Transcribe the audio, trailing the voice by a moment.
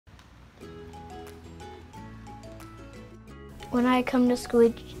When I come to school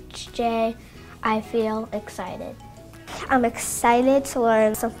each day, I feel excited. I'm excited to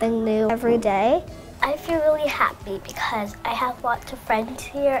learn something new every day. I feel really happy because I have lots of friends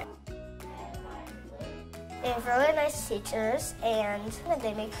here. They have really nice teachers and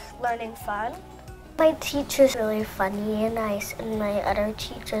they make learning fun. My teacher's really funny and nice, and my other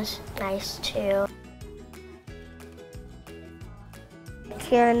teacher's nice too.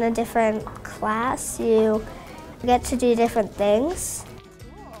 If you're in a different class, you get to do different things.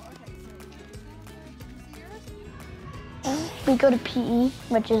 We go to PE,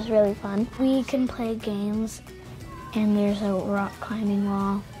 which is really fun. We can play games, and there's a rock climbing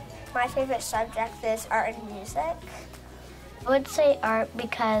wall. My favorite subject is art and music. I would say art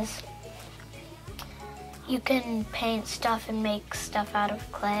because you can paint stuff and make stuff out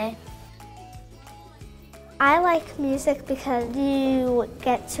of clay. I like music because you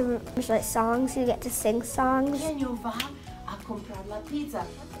get to write songs, you get to sing songs. ¿Quién va a comprar la pizza?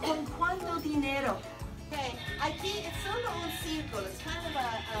 ¿Con cuánto dinero? Okay, aquí it's solo un círculo. It's kind of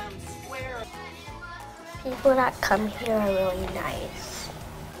a square. People that come here are really nice.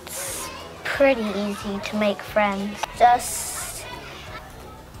 It's pretty easy to make friends. Just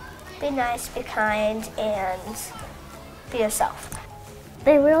be nice, be kind, and be yourself.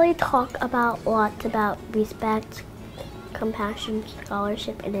 They really talk about lots about respect, compassion,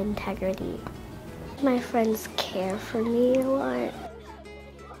 scholarship, and integrity. My friends care for me a lot.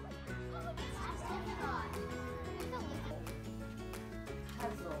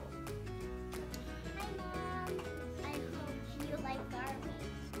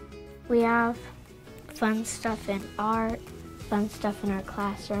 We have fun stuff in art, fun stuff in our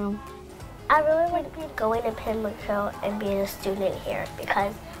classroom. I really like going to Pembroke and being a student here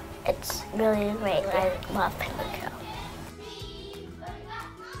because it's really great. I love Pembroke.